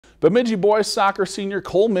Bemidji boys soccer senior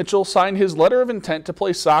Cole Mitchell signed his letter of intent to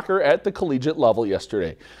play soccer at the collegiate level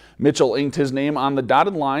yesterday. Mitchell inked his name on the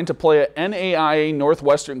dotted line to play at NAIA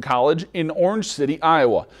Northwestern College in Orange City,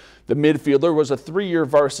 Iowa. The midfielder was a 3-year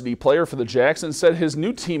varsity player for the Jacks and said his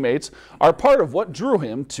new teammates are part of what drew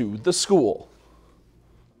him to the school.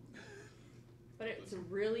 But it's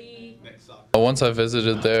really... Once I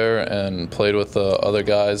visited there and played with the other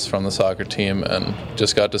guys from the soccer team and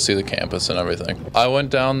just got to see the campus and everything. I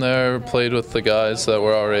went down there, played with the guys that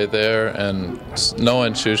were already there, and Noah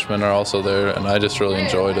and Schussman are also there, and I just really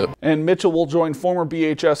enjoyed it. And Mitchell will join former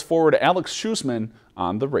BHS forward Alex Schussman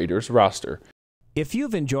on the Raiders roster. If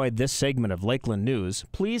you've enjoyed this segment of Lakeland News,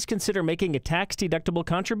 please consider making a tax-deductible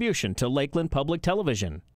contribution to Lakeland Public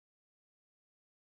Television.